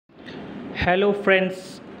Hello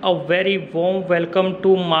friends, a very warm welcome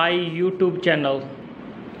to my YouTube channel.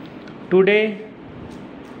 Today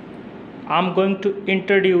I'm going to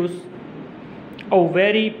introduce a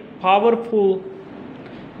very powerful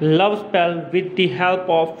love spell with the help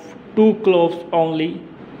of 2 cloves only.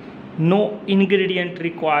 No ingredient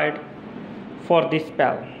required for this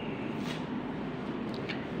spell.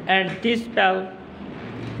 And this spell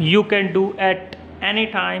you can do at any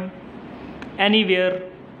time, anywhere.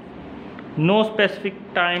 No specific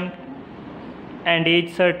time and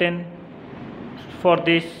age certain for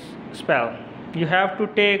this spell. You have to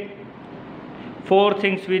take 4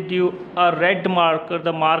 things with you: a red marker,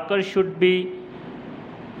 the marker should be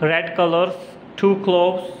red colors, 2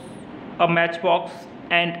 cloves, a matchbox,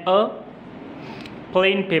 and a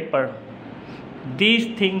plain paper. These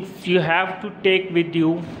things you have to take with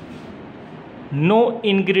you. No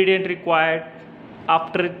ingredient required.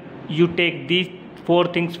 After you take these 4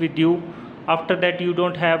 things with you, after that you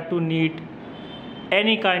don't have to need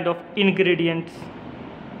any kind of ingredients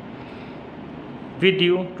with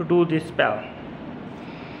you to do this spell.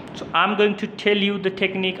 So I'm going to tell you the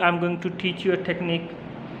technique. I'm going to teach you a technique.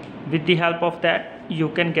 With the help of that you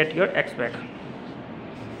can get your X back.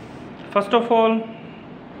 First of all,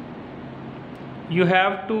 you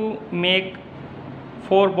have to make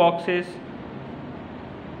 4 boxes.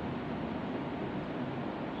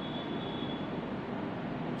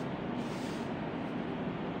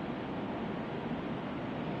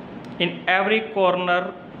 In every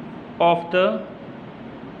corner of the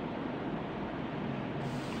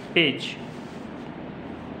page.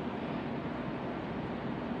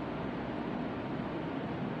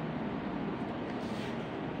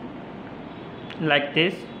 Like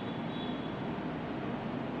this.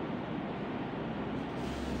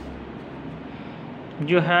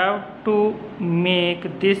 You have to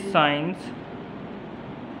make these signs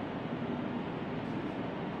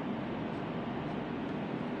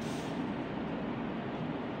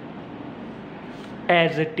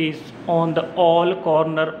as it is on the all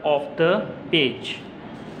corner of the page.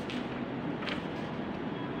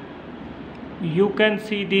 You can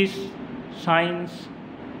see these signs,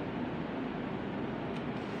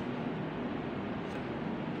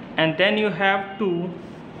 and then you have to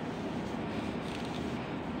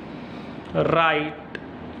write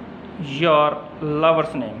your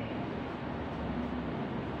lover's name.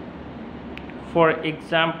 For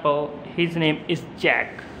example, his name is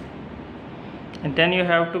Jack. And then you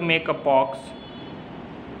have to make a box.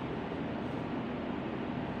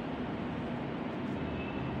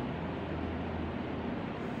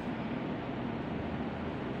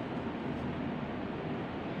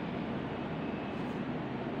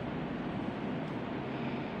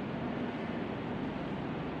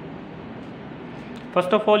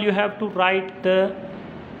 First of all, you have to write the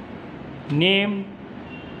name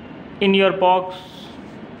in your box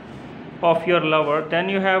of your lover. Then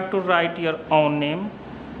you have to write your own name.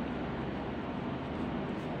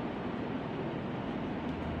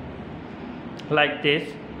 Like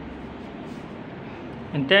this.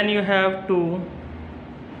 And then you have to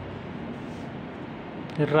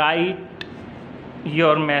write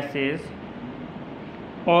your message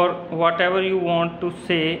or whatever you want to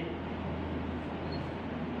say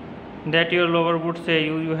that your lover would say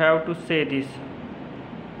you. You have to say this.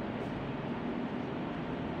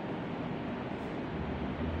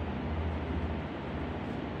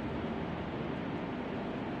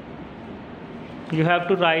 You have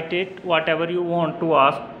to write it whatever you want to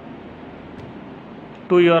ask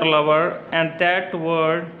to your lover, and that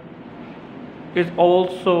word is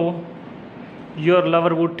also your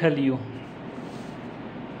lover would tell you.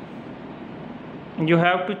 You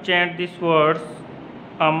have to chant these words: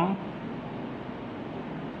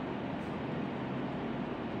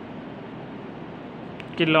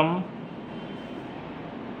 kilam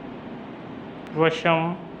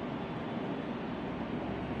vasham,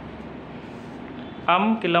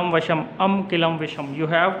 kilam vasham, kilam vasham. You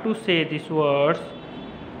have to say these words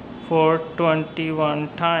for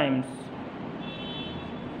 21 times.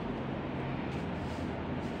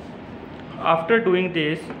 After doing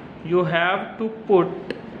this, you have to put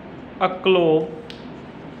a clove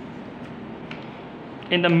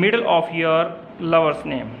in the middle of your lover's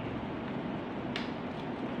name.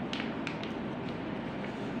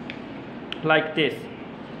 Like this.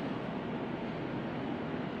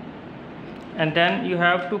 And then you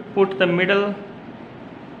have to put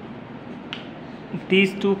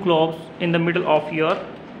these 2 cloves in the middle of your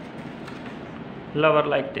lover,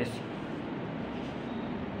 like this.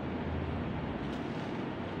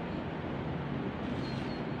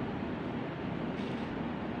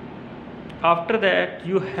 After that,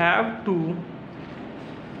 you have to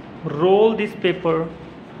roll this paper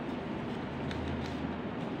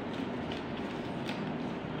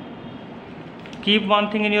keep one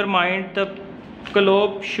thing in your mind, the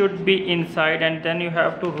clove should be inside and then you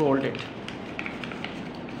have to roll it.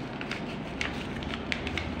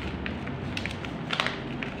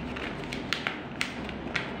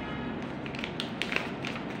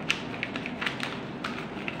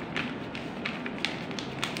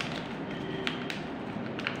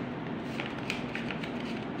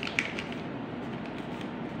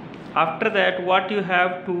 After that, what you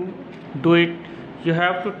have to do it, you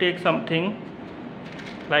have to take something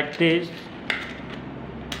like this.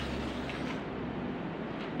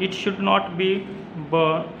 It should not be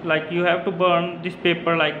burn, like you have to burn this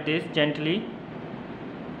paper like this gently,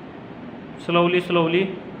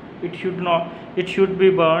 slowly. It should be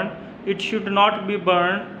burned. It should not be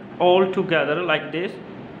burned all together like this.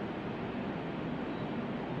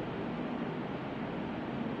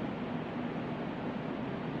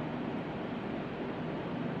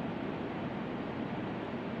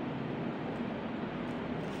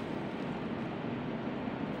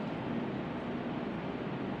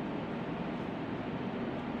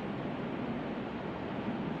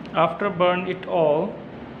 After burn it all,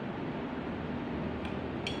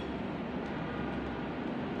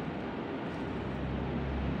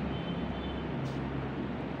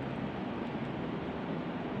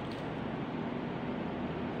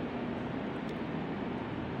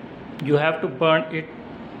 you have to burn it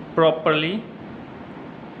properly.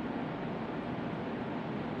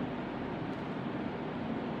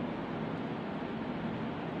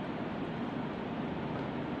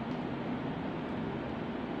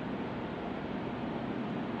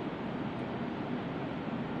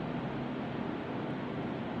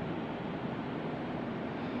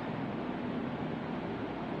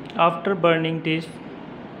 After burning this,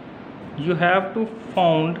 you have to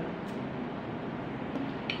found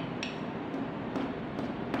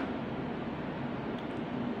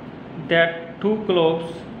that 2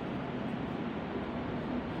 cloves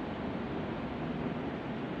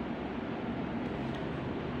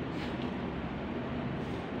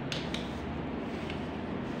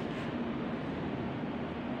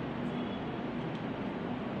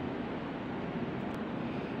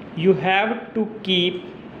you have to keep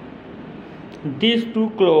these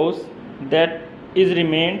 2 cloves that is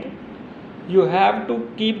remained. You have to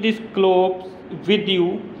keep these cloves with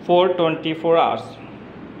you for 24 hours.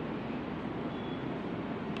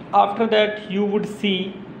 After that, you would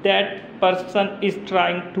see that person is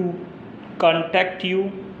trying to contact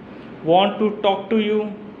you, want to talk to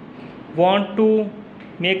you, want to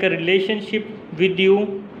make a relationship with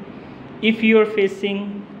you. If you are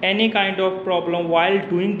facing any kind of problem while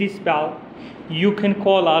doing this spell, you can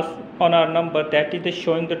call us on our number that is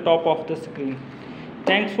showing the top of the screen.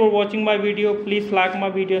 Thanks for watching my video. Please like my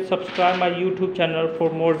video, subscribe my YouTube channel for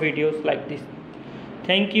more videos like this.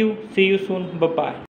 Thank you. See you soon. Bye bye.